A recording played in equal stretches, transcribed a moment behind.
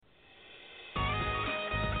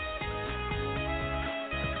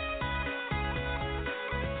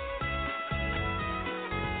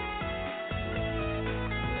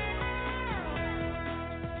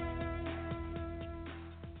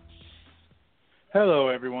Hello,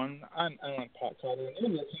 everyone. I'm Alan Potcotter, and you're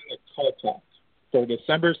listening to CallTalk for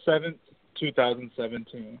December 7th,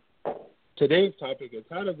 2017. Today's topic is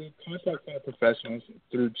how to lead contact center professionals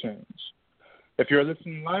through change. If you're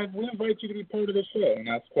listening live, we invite you to be part of the show and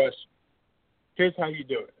ask questions. Here's how you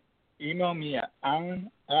do it. Email me at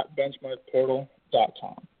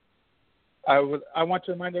alan@benchmarkportal.com. I want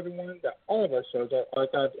to remind everyone that all of our shows are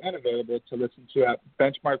archived and available to listen to at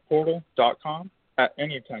benchmarkportal.com at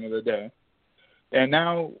any time of the day. And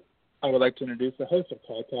now I would like to introduce the host of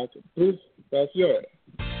Call Talk, Bruce Belfiore.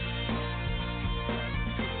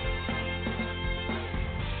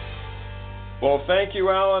 Well, thank you,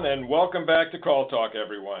 Alan, and welcome back to Call Talk,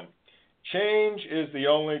 everyone. Change is the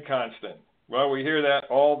only constant. Well, we hear that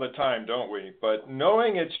all the time, don't we? But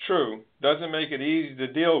knowing it's true doesn't make it easy to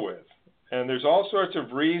deal with. And there's all sorts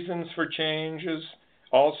of reasons for changes,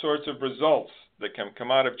 all sorts of results that can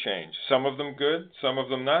come out of change. Some of them good, some of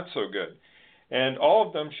them not so good. And all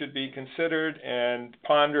of them should be considered and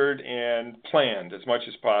pondered and planned as much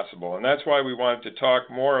as possible. And that's why we wanted to talk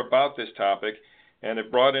more about this topic and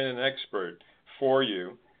have brought in an expert for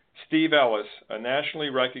you, Steve Ellis, a nationally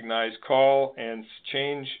recognized call and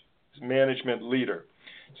change management leader.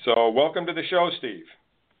 So welcome to the show, Steve.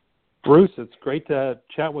 Bruce, it's great to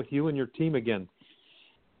chat with you and your team again.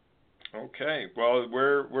 Okay. Well,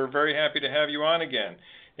 we're very happy to have you on again.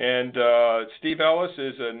 And Steve Ellis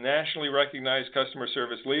is a nationally recognized customer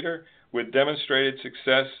service leader with demonstrated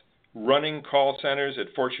success running call centers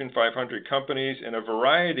at Fortune 500 companies in a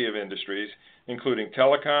variety of industries, including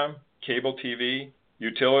telecom, cable TV,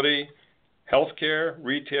 utility, healthcare,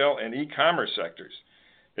 retail, and e-commerce sectors.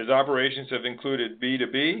 His operations have included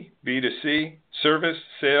B2B, B2C, service,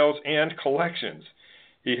 sales, and collections.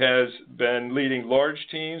 He has been leading large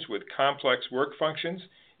teams with complex work functions,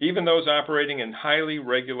 even those operating in highly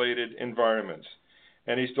regulated environments.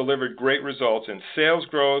 And he's delivered great results in sales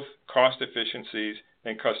growth, cost efficiencies,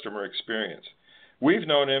 and customer experience. We've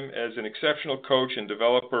known him as an exceptional coach and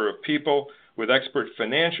developer of people with expert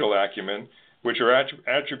financial acumen, which are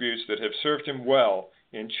attributes that have served him well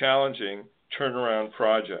in challenging turnaround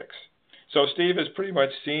projects. So Steve has pretty much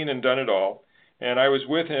seen and done it all. And I was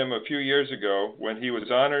with him a few years ago when he was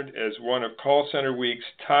honored as one of Call Center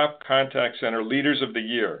Week's top contact center leaders of the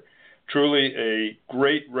year. Truly a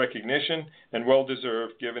great recognition and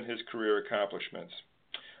well-deserved given his career accomplishments.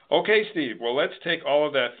 Okay, Steve, well, let's take all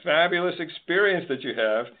of that fabulous experience that you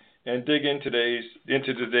have and dig into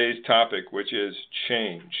today's topic, which is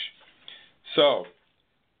change. So,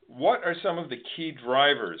 what are some of the key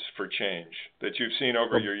drivers for change that you've seen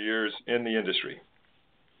over your years in the industry?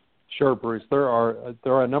 Sure, Bruce. There are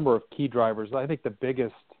a number of key drivers. I think the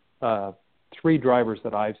biggest three drivers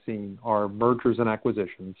that I've seen are mergers and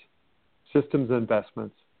acquisitions, systems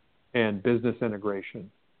investments, and business integration.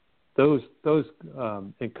 Those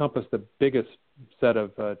encompass the biggest set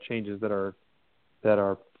of changes that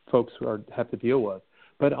our folks have to deal with.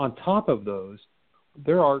 But on top of those,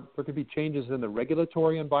 there could be changes in the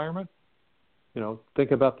regulatory environment. You know,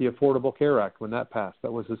 think about the Affordable Care Act when that passed.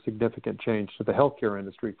 That was a significant change to the healthcare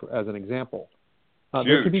industry, as an example.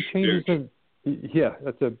 There could be changes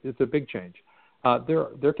it's a big change.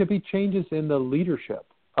 There could be changes in the leadership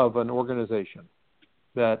of an organization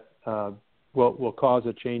that will cause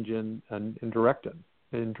a change in direction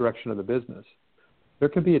of the business. There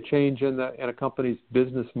could be a change in a company's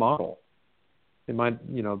business model. They might,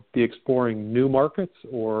 be exploring new markets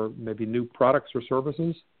or maybe new products or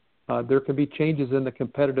services. There can be changes in the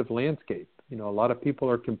competitive landscape. A lot of people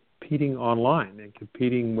are competing online and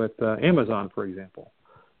competing with Amazon, for example.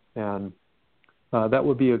 And that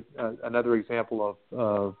would be another example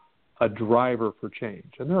of a driver for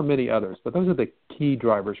change. And there are many others, but those are the key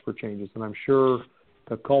drivers for changes. And I'm sure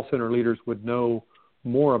the call center leaders would know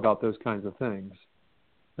more about those kinds of things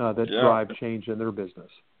that drive change in their business.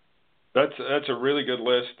 That's a really good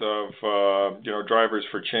list of drivers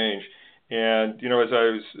for change. And as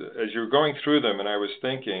you were going through them, and I was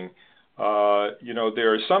thinking,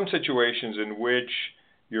 there are some situations in which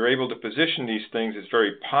you're able to position these things as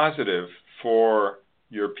very positive for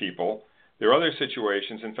your people. There are other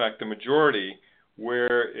situations, in fact, the majority,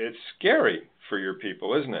 where it's scary for your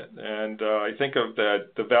people, isn't it? And I think of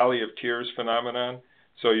the Valley of Tears phenomenon.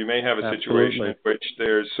 So you may have a situation in which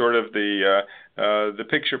there's sort of the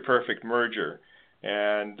picture-perfect merger.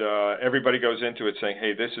 And everybody goes into it saying,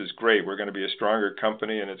 hey, this is great. We're going to be a stronger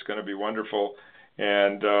company, and it's going to be wonderful.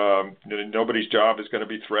 And nobody's job is going to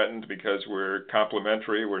be threatened because we're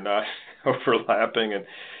complementary. We're not overlapping. And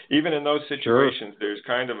even in those situations, there's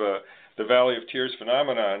kind of the Valley of Tears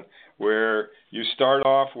phenomenon where you start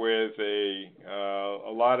off with a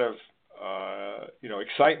lot of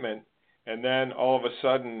excitement, and then all of a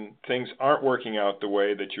sudden things aren't working out the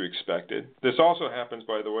way that you expected. This also happens,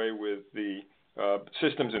 by the way, with the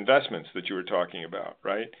systems investments that you were talking about,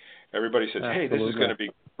 right? Everybody says, hey, this is going to be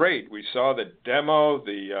great. We saw the demo,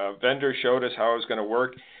 the vendor showed us how it was going to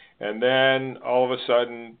work, and then all of a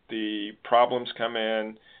sudden the problems come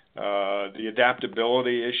in, the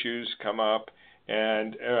adaptability issues come up,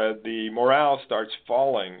 and the morale starts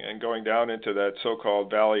falling and going down into that so-called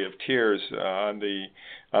valley of tears on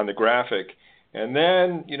the graphic. And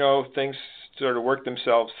then, things sort of work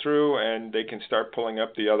themselves through and they can start pulling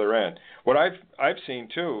up the other end. What I've seen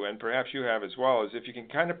too, and perhaps you have as well, is if you can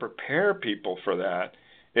kind of prepare people for that,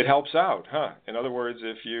 it helps out, huh? In other words,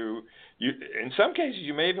 if you in some cases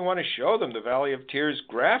you may even want to show them the Valley of Tears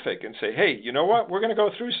graphic and say, hey, you know what? We're going to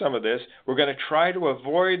go through some of this. We're going to try to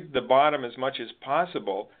avoid the bottom as much as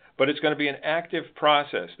possible, but it's going to be an active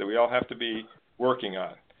process that we all have to be working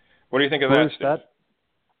on. What do you think of that, Steve?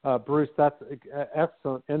 Bruce, that's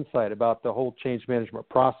excellent insight about the whole change management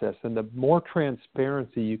process. And the more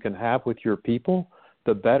transparency you can have with your people,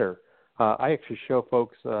 the better. I actually show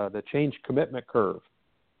folks the change commitment curve.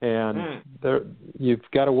 And you've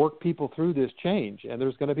got to work people through this change. And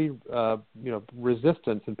there's going to be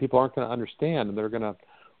resistance, and people aren't going to understand, and they're going to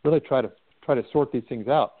really try to sort these things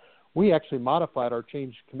out. We actually modified our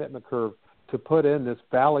change commitment curve to put in this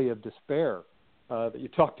valley of despair that you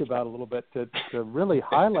talked about a little bit to really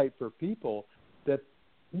highlight for people that,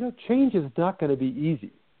 change is not going to be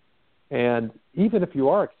easy. And even if you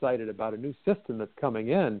are excited about a new system that's coming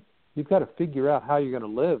in, you've got to figure out how you're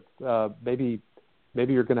going to live.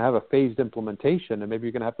 Maybe you're going to have a phased implementation, and maybe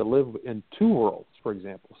you're going to have to live in two worlds, for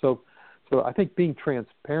example. So I think being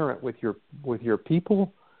transparent with your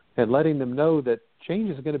people and letting them know that change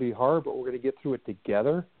is going to be hard, but we're going to get through it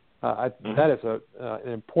together. That is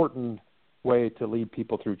an important way to lead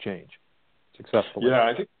people through change successfully. Yeah,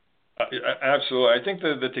 I think absolutely. I think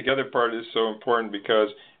the together part is so important because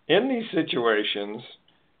in these situations,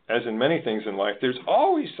 as in many things in life, there's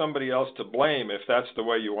always somebody else to blame if that's the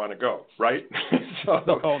way you want to go, right?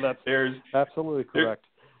 There's absolutely correct.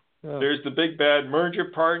 There's the big bad merger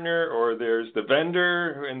partner, or there's the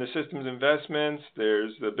vendor in the systems investments,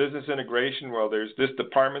 there's the business integration, well, there's this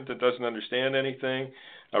department that doesn't understand anything,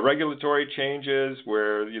 regulatory changes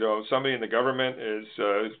where, somebody in the government is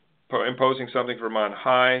imposing something from on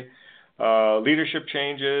high, leadership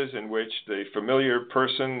changes in which the familiar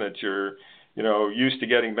person that you're used to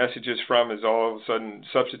getting messages from is all of a sudden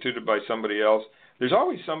substituted by somebody else. There's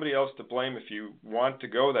always somebody else to blame if you want to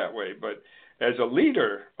go that way. But as a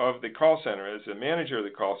leader of the call center, as a manager of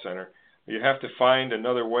the call center, you have to find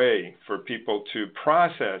another way for people to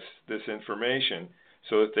process this information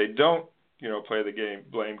so that they don't, play the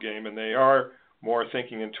blame game, and they are more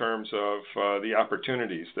thinking in terms of the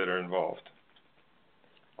opportunities that are involved.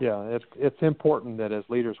 Yeah, it's important that as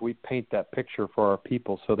leaders we paint that picture for our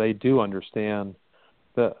people so they do understand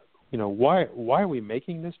why are we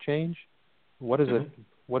making this change? What does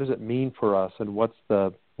it mean for us, and what's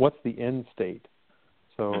the end state?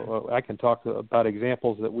 So I can talk about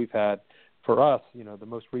examples that we've had for us. The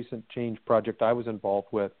most recent change project I was involved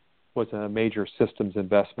with was a major systems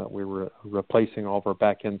investment. We were replacing all of our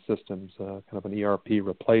back-end systems, kind of an ERP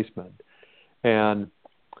replacement. And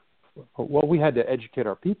what we had to educate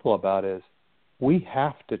our people about is we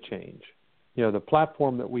have to change. The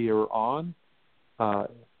platform that we are on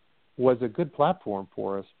was a good platform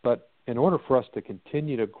for us, but in order for us to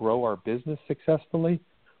continue to grow our business successfully,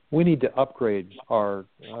 we need to upgrade our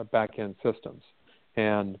back-end systems.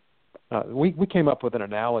 And we came up with an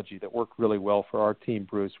analogy that worked really well for our team,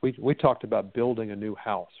 Bruce. We talked about building a new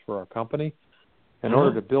house for our company. In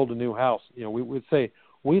order to build a new house, we would say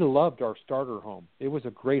we loved our starter home. It was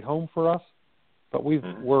a great home for us, but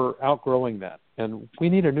we're outgrowing that, and we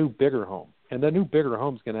need a new, bigger home. And the new, bigger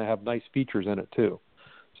home is going to have nice features in it too.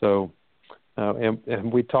 So,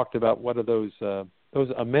 and we talked about what are those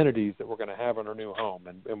amenities that we're going to have in our new home,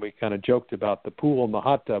 and we kind of joked about the pool and the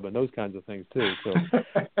hot tub and those kinds of things too, so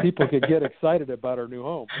people could get excited about our new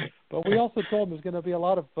home. But we also told them there's going to be a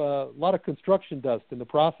lot of construction dust in the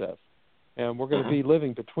process, and we're going to be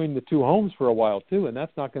living between the two homes for a while too, and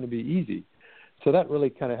that's not going to be easy. So that really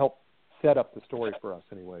kind of helped set up the story for us,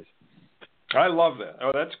 anyways. I love that.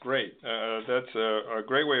 Oh, that's great. That's a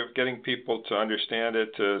great way of getting people to understand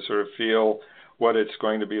it, to sort of feel what it's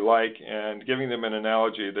going to be like, and giving them an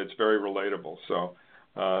analogy that's very relatable. So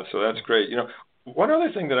that's great. One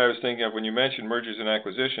other thing that I was thinking of when you mentioned mergers and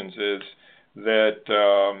acquisitions is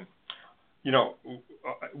that,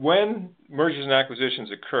 when mergers and acquisitions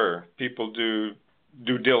occur, people do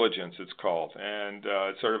due diligence, it's called, and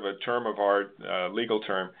it's sort of a term of art, legal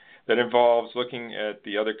term, that involves looking at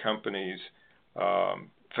the other company's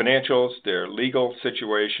financials, their legal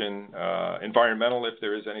situation, environmental, if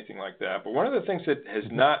there is anything like that. But one of the things that has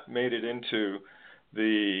not made it into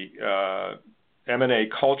the M&A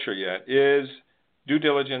culture yet is due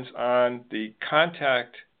diligence on the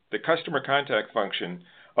customer contact function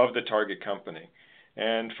of the target company.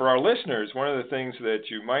 And for our listeners, one of the things that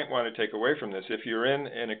you might want to take away from this, if you're in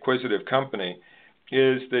an acquisitive company,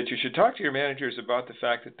 is that you should talk to your managers about the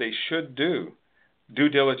fact that they should do due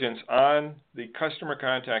diligence on the customer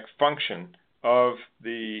contact function of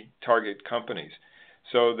the target companies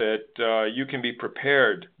so that you can be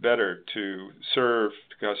prepared better to serve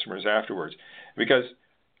customers afterwards. Because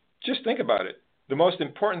just think about it. The most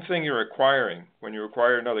important thing you're acquiring when you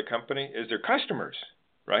acquire another company is their customers,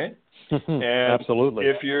 right? And absolutely.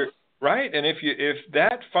 If you're right, and if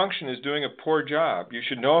that function is doing a poor job, you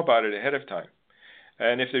should know about it ahead of time.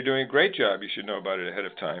 And if they're doing a great job, you should know about it ahead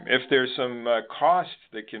of time. If there's some costs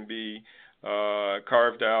that can be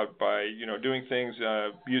carved out by doing things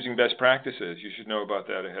using best practices, you should know about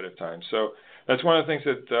that ahead of time. So that's one of the things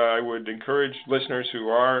that I would encourage listeners who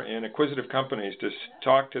are in acquisitive companies to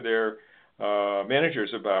talk to their managers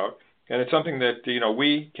about. And it's something that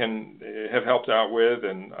we can have helped out with,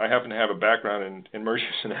 and I happen to have a background in mergers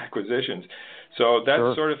and acquisitions, so that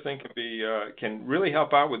sort of thing can really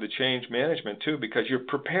help out with the change management too, because you're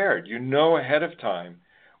prepared, ahead of time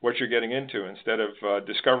what you're getting into instead of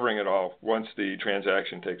discovering it all once the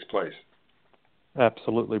transaction takes place.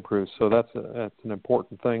 Absolutely, Bruce. So that's an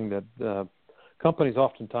important thing that companies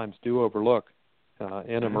oftentimes do overlook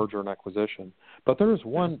in a merger and acquisition. But there's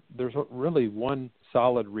really one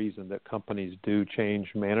solid reason that companies do change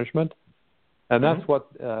management, and that's what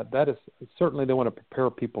that is. Certainly, they want to prepare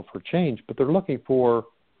people for change, but they're looking for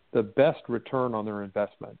the best return on their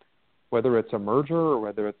investment, whether it's a merger or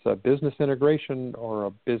whether it's a business integration or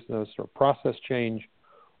a business or process change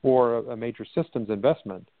or a major systems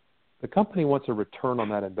investment. The company wants a return on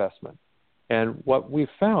that investment. And what we've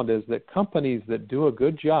found is that companies that do a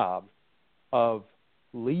good job of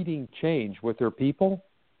leading change with their people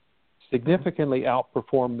significantly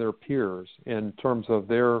outperform their peers in terms of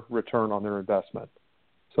their return on their investment.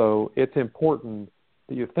 So it's important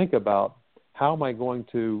that you think about, how am I going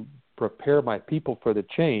to prepare my people for the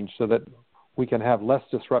change so that we can have less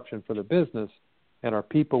disruption for the business and our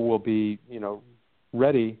people will be,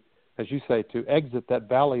 ready, as you say, to exit that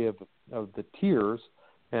valley of the tears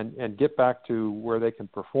and get back to where they can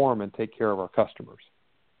perform and take care of our customers.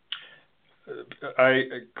 I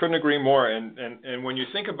couldn't agree more. And when you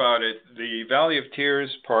think about it, the Valley of Tears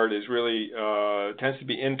part is really tends to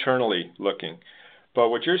be internally looking. But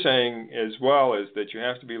what you're saying as well is that you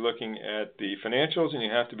have to be looking at the financials and you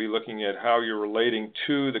have to be looking at how you're relating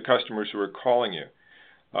to the customers who are calling you.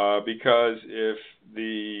 Because if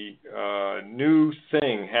the new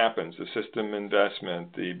thing happens, the system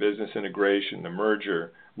investment, the business integration, the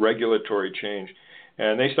merger, regulatory change,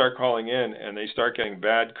 and they start calling in and they start getting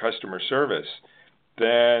bad customer service,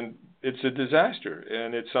 then it's a disaster.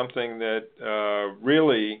 And it's something that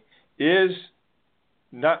really is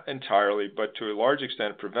not entirely, but to a large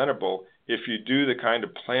extent preventable if you do the kind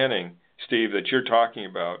of planning, Steve, that you're talking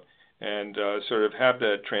about, and sort of have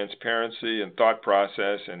that transparency and thought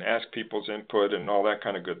process and ask people's input and all that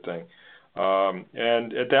kind of good thing.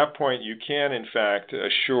 And at that point, you can, in fact,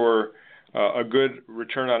 assure a good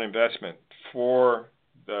return on investment for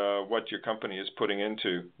what your company is putting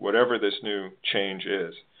into whatever this new change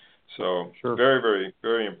is. So very, very,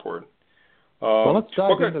 very important. Well, let's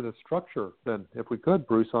dive into the structure then, if we could,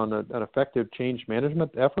 Bruce, on an effective change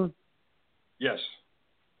management effort. Yes.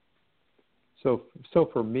 So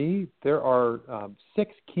for me, there are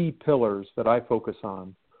 6 key pillars that I focus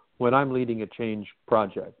on when I'm leading a change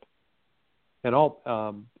project. And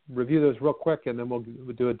I'll review those real quick, and then we'll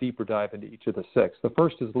do a deeper dive into each of the 6. The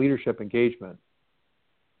first is leadership engagement,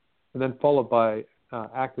 and then followed by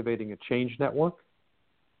activating a change network,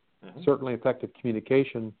 certainly effective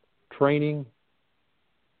communication, training,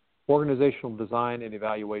 organizational design, and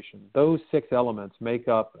evaluation. Those 6 elements make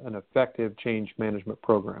up an effective change management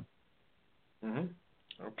program.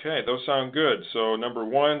 Okay, those sound good. So number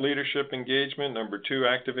 1, leadership engagement. Number 2,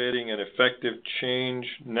 activating an effective change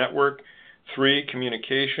network. 3,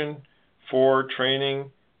 communication. 4,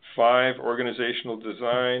 training. 5, organizational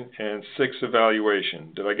design. And 6,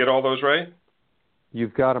 evaluation. Did I get all those right?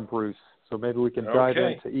 You've got them, Bruce. So maybe we can dive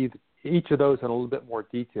into each of those in a little bit more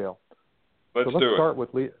detail. Let's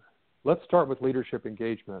start with leadership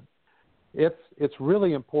engagement. It's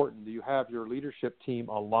really important that you have your leadership team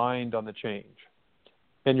aligned on the change.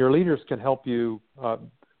 And your leaders can help you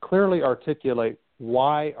clearly articulate,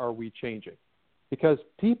 why are we changing? because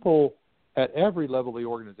people at every level of the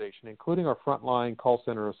organization, including our frontline call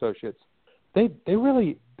center associates, they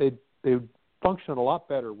function a lot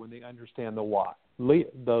better when they understand the why.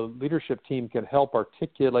 The leadership team can help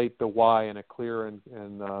articulate the why in a clear and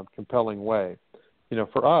compelling way.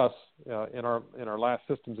 For us, in our last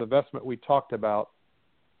systems investment, we talked about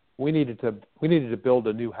we needed to build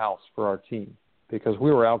a new house for our team because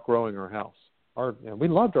we were outgrowing our house. We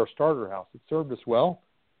loved our starter house; it served us well,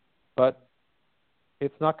 but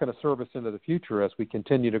it's not going to serve us into the future as we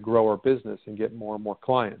continue to grow our business and get more and more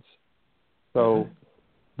clients. So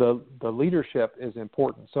the leadership is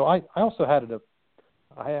important. So I also had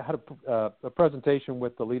a presentation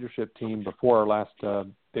with the leadership team before our last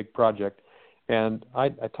big project, and I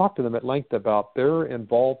talked to them at length about their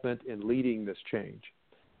involvement in leading this change.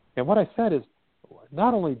 And what I said is,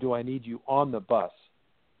 not only do I need you on the bus,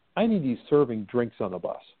 I need you serving drinks on the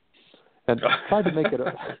bus. And tried to make it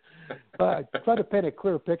try to paint a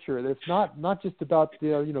clear picture. It's not just about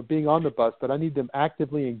being on the bus, but I need them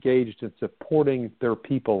actively engaged in supporting their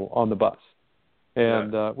people on the bus.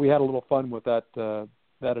 And we had a little fun with that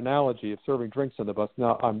analogy of serving drinks on the bus.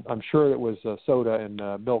 Now I'm sure it was soda and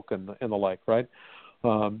milk and the like, right?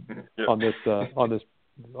 On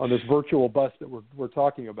this virtual bus that we're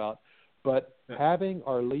talking about. But having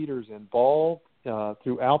our leaders involved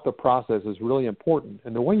throughout the process is really important.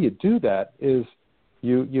 And the way you do that is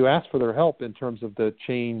you ask for their help in terms of the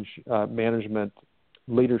change management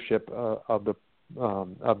leadership of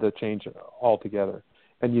the change altogether.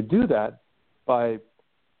 And you do that by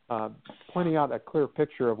pointing out a clear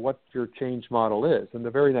picture of what your change model is. And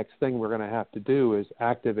the very next thing we're going to have to do is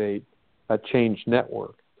activate a change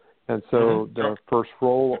network. And so the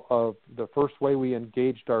first way we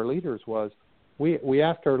engaged our leaders was we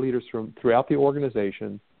asked our leaders from throughout the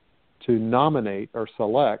organization to nominate or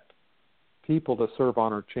select people to serve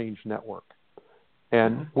on our change network.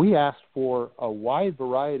 And we asked for a wide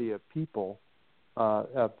variety of people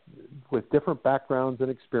with different backgrounds and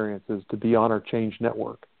experiences to be on our change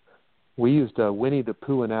network. We used a Winnie the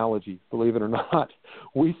Pooh analogy, believe it or not.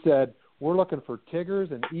 We said, we're looking for Tiggers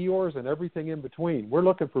and Eeyores and everything in between. We're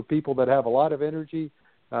looking for people that have a lot of energy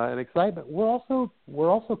and excitement. We're also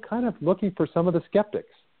kind of looking for some of the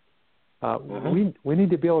skeptics. We need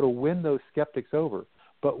to be able to win those skeptics over.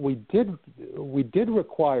 But we did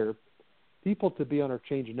require people to be on our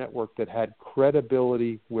change network that had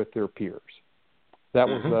credibility with their peers. That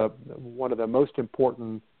was one of the most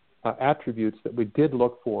important attributes that we did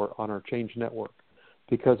look for on our change network,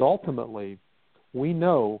 because ultimately we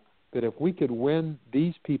know that if we could win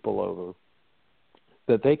these people over,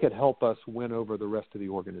 that they could help us win over the rest of the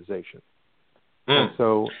organization. And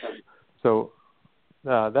so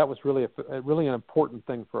that was really an important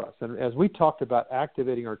thing for us. And as we talked about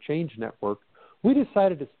activating our change network, we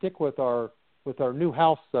decided to stick with our new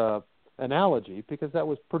house analogy because that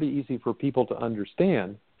was pretty easy for people to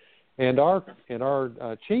understand. And our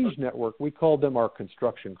change network, we called them our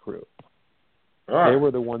construction crew. They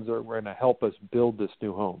were the ones that were going to help us build this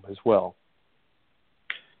new home as well.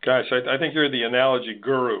 Gosh, I think you're the analogy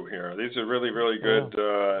guru here. These are really, really good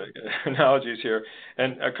analogies here.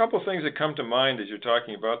 And a couple of things that come to mind as you're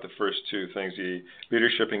talking about the first two things, the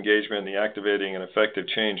leadership engagement and the activating an effective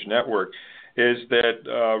change network, is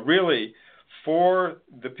that really for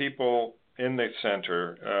the people in the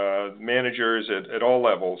center, managers at all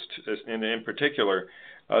levels in particular,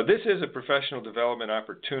 this is a professional development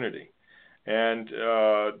opportunity. And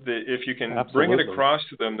if you can bring it across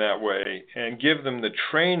to them that way and give them the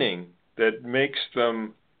training that makes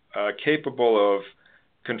them capable of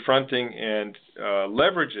confronting and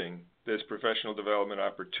leveraging this professional development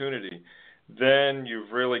opportunity, then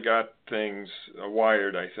you've really got things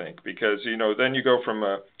wired, I think, because, then you go from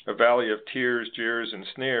a valley of tears, jeers, and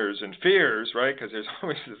sneers and fears, right, because there's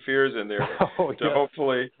always the fears in there, to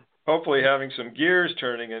hopefully having some gears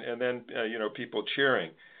turning and then, people cheering.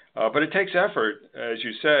 But it takes effort, as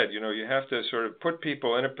you said. You have to sort of put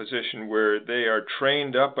people in a position where they are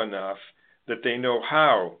trained up enough that they know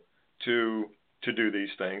how to do these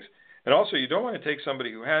things. And also, you don't want to take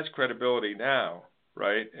somebody who has credibility now,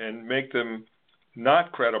 right, and make them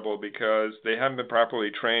not credible because they haven't been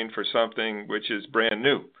properly trained for something which is brand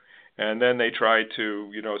new. And then they try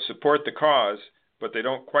to, support the cause, but they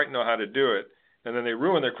don't quite know how to do it. And then they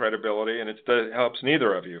ruin their credibility, and it helps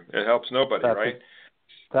neither of you. It helps nobody, right?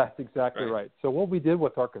 That's exactly right. So what we did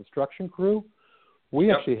with our construction crew,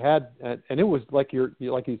 we actually had, and it was like you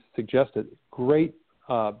suggested, great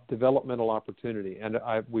developmental opportunity. And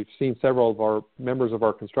we've seen several of our members of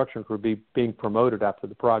our construction crew being promoted after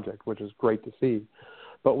the project, which is great to see.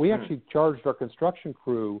 But we actually charged our construction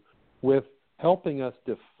crew with helping us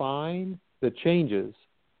define the changes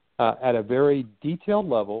at a very detailed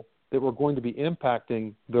level that were going to be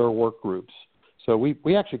impacting their work groups. So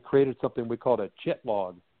we actually created something we called a CHIT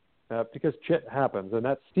log, because CHIT happens, and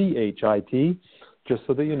that's CHIT, just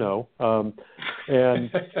so that you know.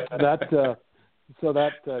 And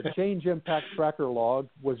that change impact tracker log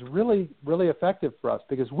was really, really effective for us,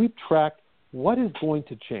 because we tracked what is going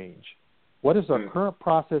to change, what is our current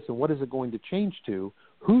process, and what is it going to change to,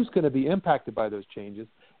 who's going to be impacted by those changes,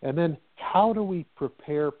 and then how do we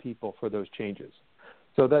prepare people for those changes.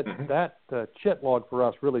 So that CHIT log for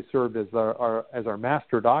us really served as our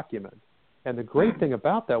master document. And the great thing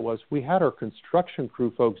about that was we had our construction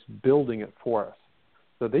crew folks building it for us.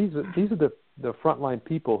 So these are the frontline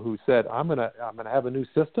people who said, I'm gonna have a new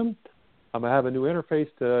system, I'm gonna have a new interface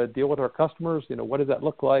to deal with our customers. What does that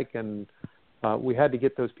look like? And we had to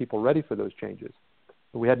get those people ready for those changes.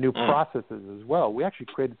 We had new processes as well. We actually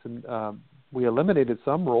created some. We eliminated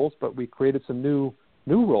some roles, but we created some new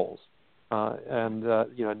roles.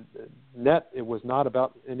 Net, it was not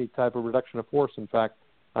about any type of reduction of force. In fact,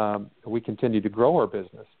 we continued to grow our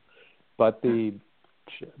business. But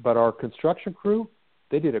our construction crew,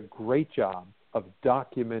 they did a great job of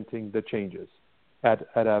documenting the changes at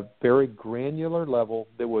a very granular level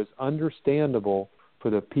that was understandable for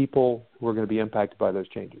the people who were going to be impacted by those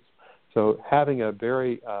changes. So having a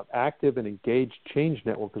very active and engaged change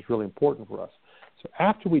network is really important for us. So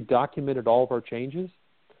after we documented all of our changes,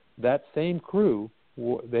 that same crew,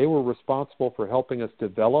 they were responsible for helping us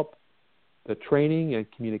develop the training and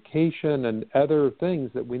communication and other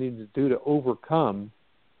things that we needed to do to overcome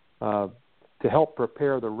to help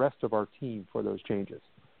prepare the rest of our team for those changes.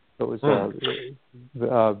 So it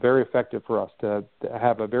was very effective for us to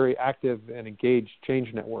have a very active and engaged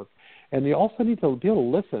change network. And you also need to be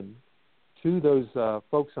able to listen to those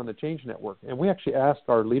folks on the change network. And we actually asked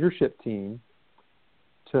our leadership team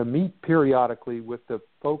to meet periodically with the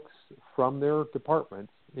folks from their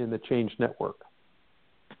departments in the change network.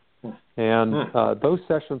 And those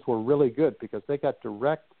sessions were really good because they got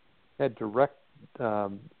direct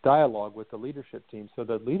dialogue with the leadership team, so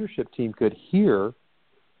the leadership team could hear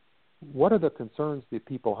what are the concerns that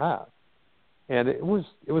people have. And it was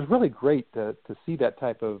really great to see that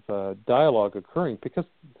type of dialogue occurring, because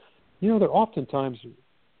there oftentimes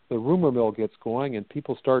the rumor mill gets going and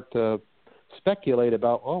people start to speculate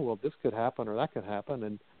about, this could happen or that could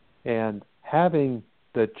happen, and having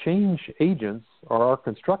the change agents or our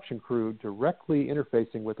construction crew directly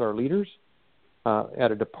interfacing with our leaders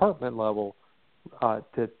at a department level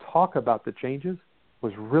to talk about the changes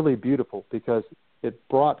was really beautiful, because it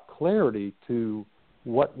brought clarity to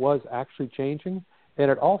what was actually changing,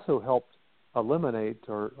 and it also helped eliminate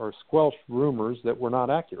or squelch rumors that were not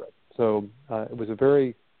accurate. So it was a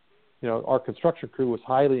very, our construction crew was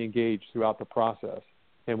highly engaged throughout the process,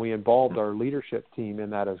 and we involved our leadership team in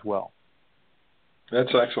that as well. That's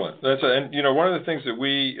excellent. And one of the things that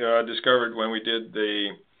we discovered when we did the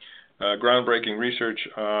groundbreaking research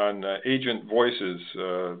on agent voices,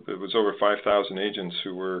 it was over 5,000 agents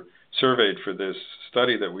who were surveyed for this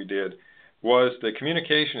study that we did, was that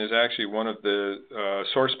communication is actually one of the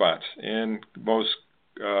sore spots in most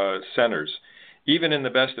centers, even in the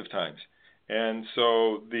best of times. And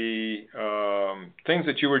so the things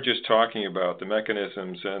that you were just talking about, the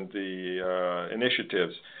mechanisms and the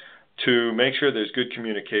initiatives to make sure there's good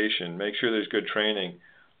communication, make sure there's good training,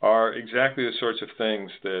 are exactly the sorts of things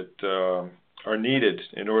that are needed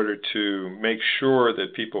in order to make sure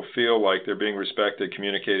that people feel like they're being respected,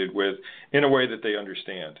 communicated with in a way that they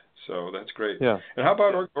understand. So that's great. Yeah. And how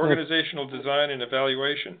about organizational design and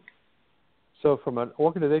evaluation? So from an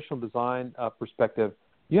organizational design perspective,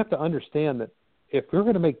 you have to understand that if we're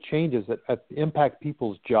going to make changes that impact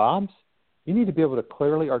people's jobs, you need to be able to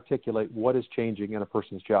clearly articulate what is changing in a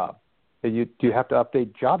person's job. Do you have to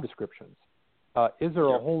update job descriptions? Is there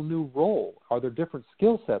a whole new role? Are there different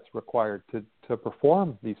skill sets required to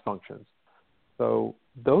perform these functions? So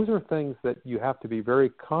those are things that you have to be very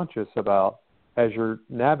conscious about as you're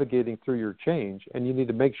navigating through your change, and you need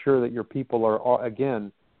to make sure that your people are, again,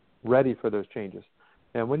 ready for those changes.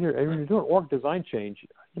 And when you're doing org design change,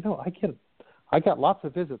 I got lots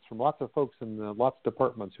of visits from lots of folks in lots of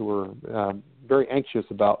departments who were very anxious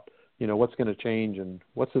about what's going to change and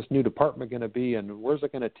what's this new department going to be and where's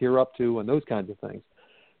it going to tier up to and those kinds of things.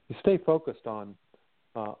 You stay focused on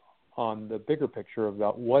the bigger picture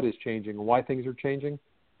about what is changing and why things are changing,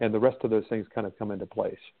 and the rest of those things kind of come into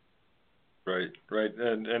place. Right.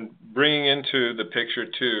 And bringing into the picture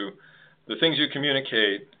too, the things you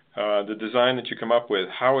communicate the design that you come up with,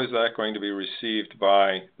 how is that going to be received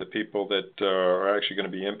by the people that are actually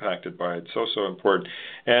going to be impacted by it? So important.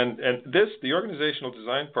 And the organizational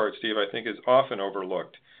design part, Steve, I think is often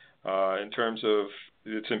overlooked in terms of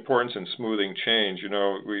its importance in smoothing change.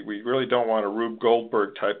 We really don't want a Rube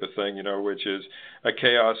Goldberg type of thing, which is a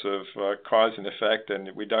chaos of cause and effect, and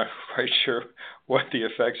we're not quite sure what the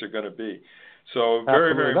effects are going to be. So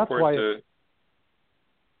very, very important to...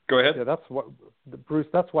 Go ahead. Yeah, Bruce,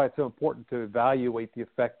 that's why it's so important to evaluate the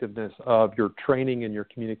effectiveness of your training and your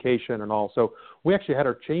communication and all. So we actually had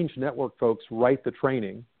our Change Network folks write the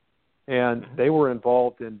training, and they were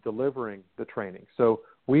involved in delivering the training. So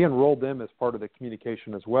we enrolled them as part of the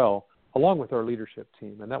communication as well, along with our leadership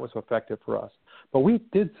team, and that was effective for us. But we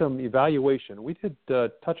did some evaluation. We did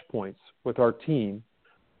touch points with our team,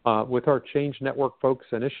 with our Change Network folks,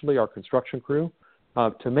 initially our construction crew,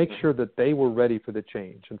 to make sure that they were ready for the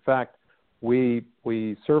change. In fact, we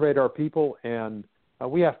surveyed our people, and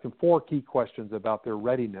we asked them 4 key questions about their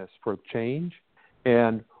readiness for change.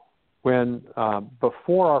 And when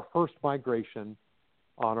before our first migration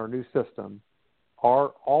on our new system,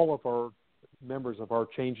 all of our members of our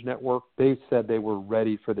Change Network, they said they were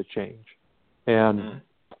ready for the change. And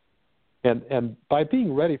by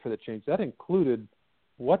being ready for the change, that included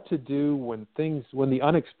what to do when the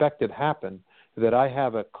unexpected happened, that I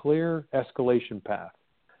have a clear escalation path.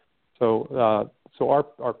 So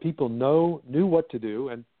our people knew what to do,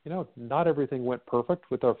 and not everything went perfect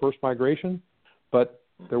with our first migration, but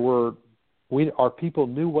our people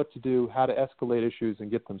knew what to do, how to escalate issues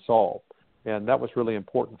and get them solved, and that was really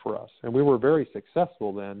important for us. And we were very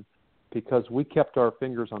successful then because we kept our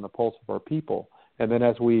fingers on the pulse of our people. And then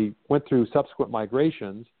as we went through subsequent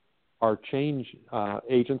migrations, our change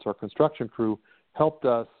agents, our construction crew, helped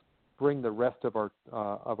us bring the rest of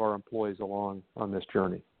our employees along on this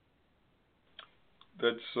journey.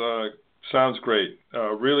 That sounds great.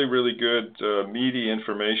 Really, really good, meaty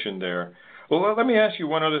information there. Well, let me ask you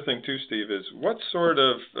one other thing too, Steve. Is what sort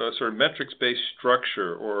of metrics-based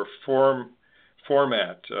structure or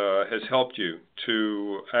format has helped you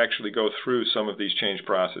to actually go through some of these change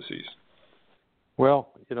processes? Well,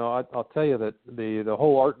 I'll tell you that the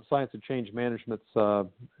whole art and science of change management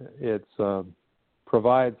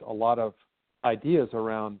provides a lot of ideas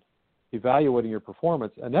around evaluating your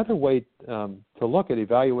performance. Another way to look at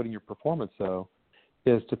evaluating your performance, though,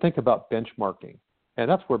 is to think about benchmarking. And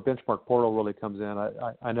that's where Benchmark Portal really comes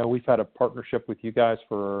in. I know we've had a partnership with you guys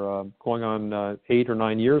for going on 8 or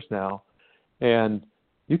 9 years now. And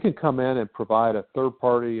you can come in and provide a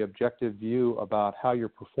third-party objective view about how you're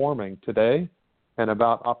performing today and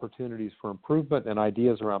about opportunities for improvement and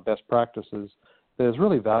ideas around best practices that is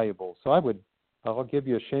really valuable. So I'll give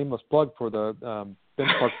you a shameless plug for the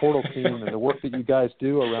Benchmark Portal team and the work that you guys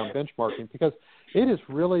do around benchmarking, because it is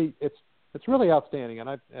really it's really outstanding.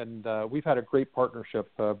 And we've had a great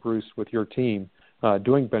partnership, Bruce, with your team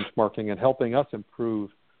doing benchmarking and helping us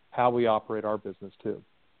improve how we operate our business too.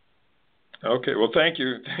 Okay, well, thank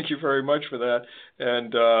you very much for that.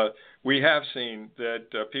 And we have seen that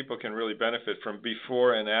people can really benefit from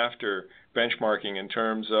before and after benchmarking in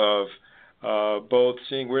terms of both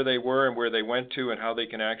seeing where they were and where they went to, and how they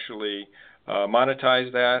can actually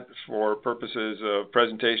monetize that for purposes of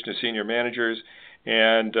presentation to senior managers,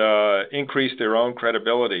 and increase their own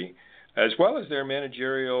credibility as well as their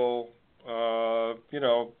managerial,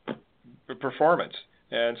 performance.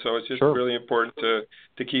 And so it's just really important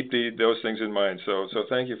to keep those things in mind. So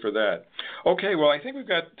thank you for that. Okay, well, I think we've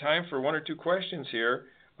got time for 1 or 2 questions here,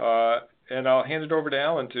 and I'll hand it over to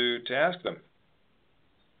Alan to ask them.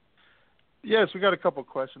 Yes, we got a couple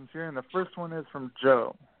questions here, and the first one is from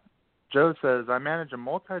Joe. Joe says, I manage a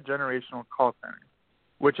multi-generational call center,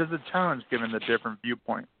 which is a challenge given the different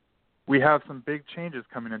viewpoint. We have some big changes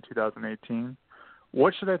coming in 2018.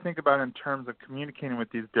 What should I think about in terms of communicating with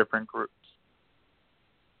these different groups?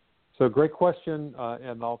 So great question,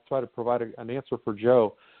 and I'll try to provide an answer for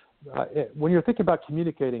Joe. When you're thinking about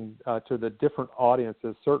communicating to the different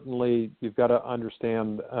audiences, certainly you've got to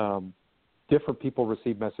understand different people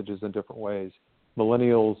receive messages in different ways,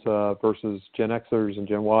 millennials versus Gen Xers and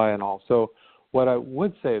Gen Y and all. So what I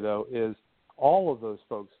would say, though, is all of those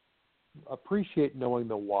folks appreciate knowing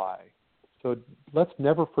the why. So let's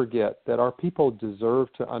never forget that our people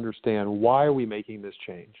deserve to understand why are we making this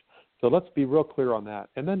change. So let's be real clear on that.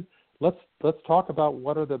 And then let's talk about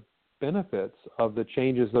what are the benefits of the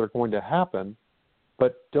changes that are going to happen,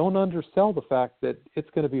 but don't undersell the fact that it's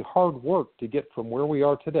going to be hard work to get from where we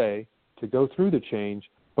are today to go through the change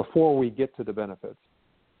before we get to the benefits.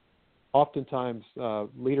 Oftentimes,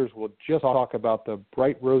 leaders will just talk about the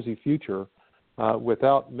bright, rosy future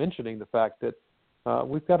without mentioning the fact that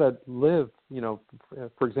we've got to live,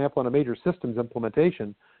 for example, in a major systems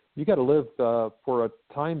implementation, you got to live for a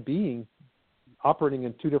time being operating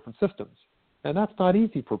in two different systems. And that's not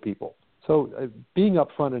easy for people. So being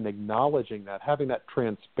upfront and acknowledging that, having that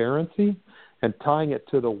transparency and tying it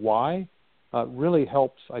to the why really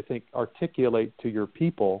helps, I think, articulate to your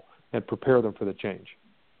people and prepare them for the change.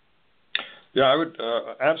 Yeah, I would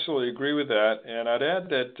absolutely agree with that. And I'd add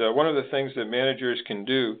that one of the things that managers can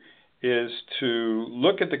do is to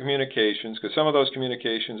look at the communications, because some of those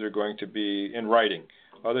communications are going to be in writing.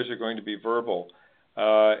 Others are going to be verbal.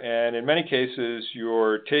 And in many cases,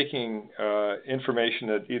 you're taking information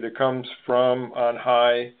that either comes from on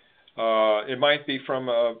high, it might be from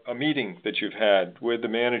a meeting that you've had with the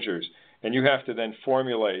managers, and you have to then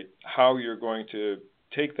formulate how you're going to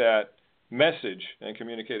take that message and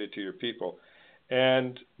communicate it to your people.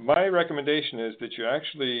 And my recommendation is that you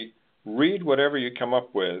actually read whatever you come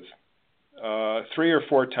up with 3 or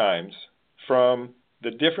 4 times from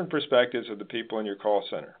the different perspectives of the people in your call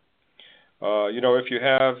center. If you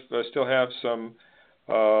have still have some,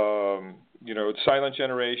 silent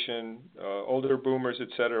generation, older boomers, et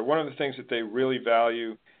cetera, one of the things that they really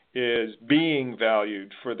value is being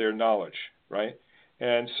valued for their knowledge, right?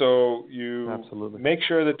 And so you Absolutely. make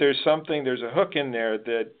sure that there's a hook in there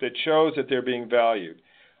that shows that they're being valued.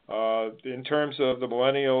 In terms of the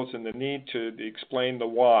millennials and the need to explain the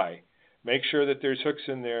why, make sure that there's hooks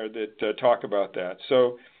in there that talk about that.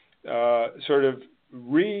 So sort of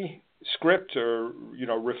re-script or,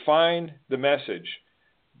 refine the message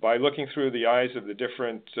by looking through the eyes of the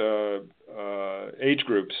different age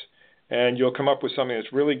groups, and you'll come up with something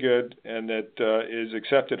that's really good and that is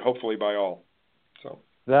accepted, hopefully, by all. So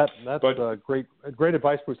that's great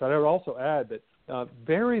advice, Bruce. I would also add that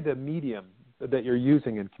vary the medium that you're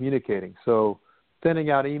using in communicating. So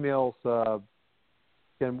sending out emails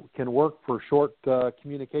can work for short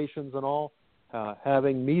communications and all.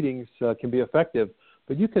 Having meetings can be effective,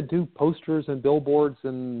 but you could do posters and billboards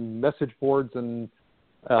and message boards and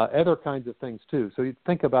other kinds of things too. So you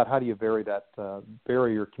think about how do you vary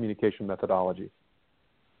your communication methodology.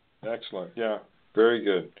 Excellent. Yeah, very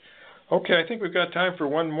good. Okay, I think we've got time for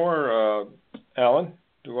one more, Alan.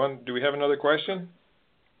 Do we have another question?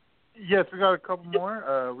 Yes, we got a couple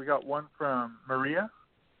more. We got one from Maria.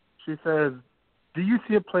 She says, do you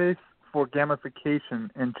see a place for gamification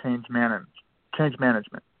in change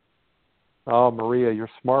management? Oh, Maria, you're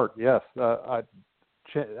smart. Yes,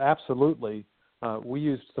 absolutely. We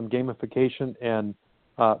used some gamification, and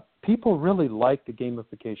people really like the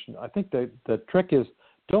gamification. I think the trick is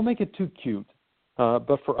don't make it too cute.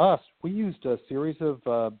 But for us, we used a series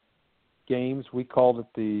of games. We called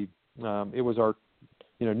it it was our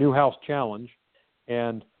new house challenge,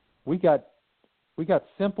 and we got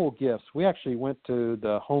simple gifts. We actually went to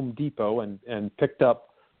the Home Depot and picked up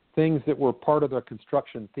things that were part of their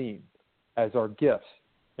construction theme as our gifts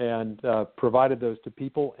and provided those to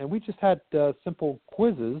people. And we just had simple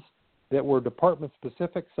quizzes that were department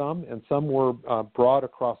specific, and some were broad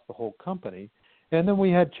across the whole company. And then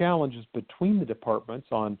we had challenges between the departments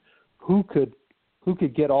on who could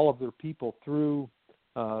get all of their people through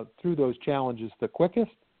those challenges the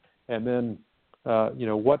quickest, and then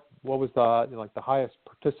what was the highest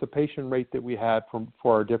participation rate that we had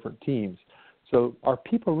for our different teams. So our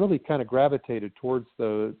people really kind of gravitated towards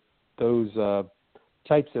those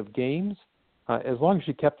types of games, as long as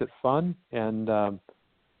you kept it fun and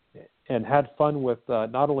had fun with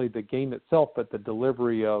not only the game itself but the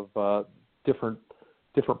delivery of different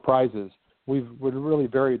prizes. We've really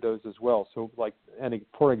varied those as well. So,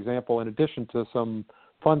 for example, in addition to some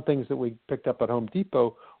fun things that we picked up at Home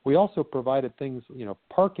Depot, we also provided things,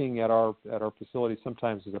 parking at our facility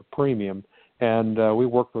sometimes is a premium, and we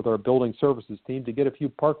worked with our building services team to get a few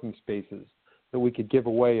parking spaces that we could give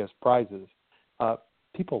away as prizes.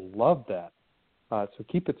 People love that. So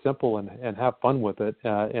keep it simple and have fun with it,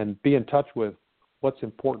 and be in touch with what's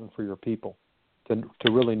important for your people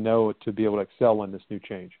to really know to be able to excel in this new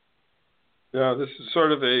change. Yeah, this is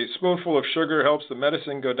sort of a spoonful of sugar helps the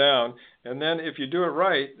medicine go down, and then if you do it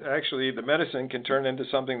right, actually the medicine can turn into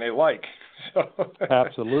something they like. So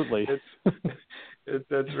absolutely.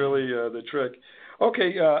 That's really the trick.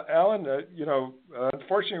 Okay, Alan,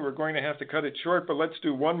 unfortunately we're going to have to cut it short, but let's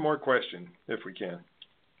do one more question if we can.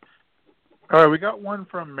 All right, we got one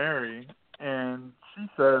from Mary, and she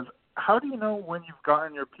says, how do you know when you've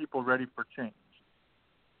gotten your people ready for change?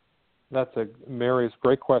 That's Mary's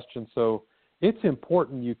great question. So it's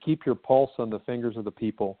important you keep your pulse on the fingers of the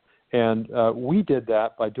people. And we did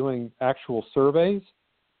that by doing actual surveys.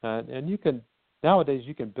 And you can nowadays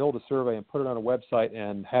you can build a survey and put it on a website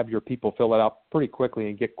and have your people fill it out pretty quickly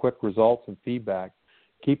and get quick results and feedback.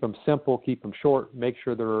 Keep them simple, keep them short, make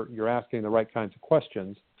sure you're asking the right kinds of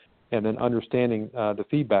questions, and then understanding the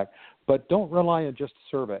feedback. But don't rely on just a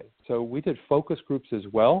survey. So we did focus groups as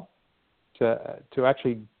well to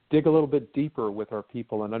actually dig a little bit deeper with our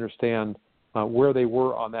people and understand where they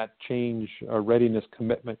were on that change readiness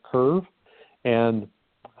commitment curve. And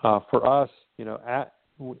for us,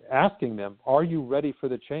 asking them, are you ready for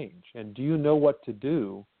the change? And do you know what to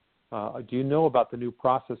do? Do you know about the new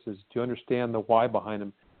processes? Do you understand the why behind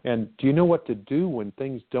them? And do you know what to do when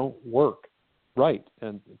things don't work right?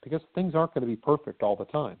 And because things aren't going to be perfect all the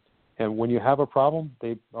time. And when you have a problem,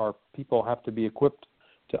 our people have to be equipped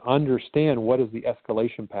to understand what is the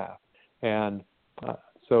escalation path. And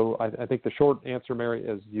so I think the short answer, Mary,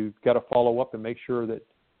 is you've got to follow up and make sure that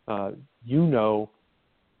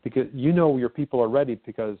because your people are ready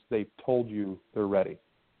because they've told you they're ready.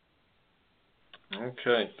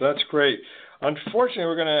 Okay, that's great. Unfortunately,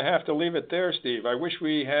 we're going to have to leave it there, Steve. I wish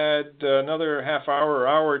we had another half hour or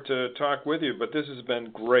hour to talk with you, but this has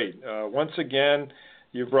been great. Once again,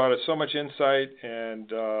 you've brought us so much insight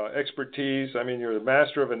and expertise. I mean, you're the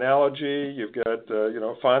master of analogy. You've got,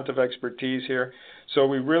 font of expertise here. So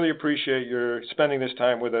we really appreciate your spending this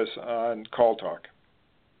time with us on CallTalk.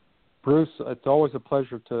 Bruce, it's always a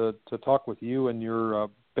pleasure to talk with you and your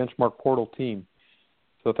Benchmark Portal team.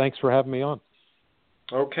 So thanks for having me on.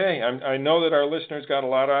 Okay. I know that our listeners got a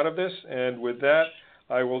lot out of this, and with that,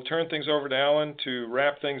 I will turn things over to Alan to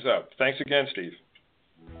wrap things up. Thanks again, Steve.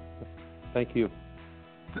 Thank you.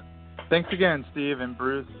 Thanks again, Steve and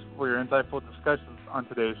Bruce, for your insightful discussions on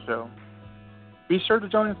today's show. Be sure to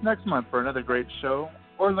join us next month for another great show,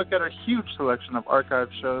 or look at our huge selection of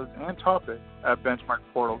archived shows and topics at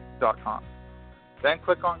benchmarkportal.com. Then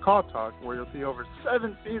click on CallTalk, where you'll see over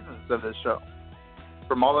 7 seasons of this show.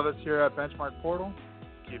 From all of us here at Benchmark Portal,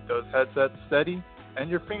 keep those headsets steady and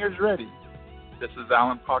your fingers ready. This is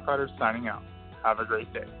Alan Pockhotter signing out. Have a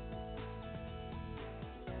great day.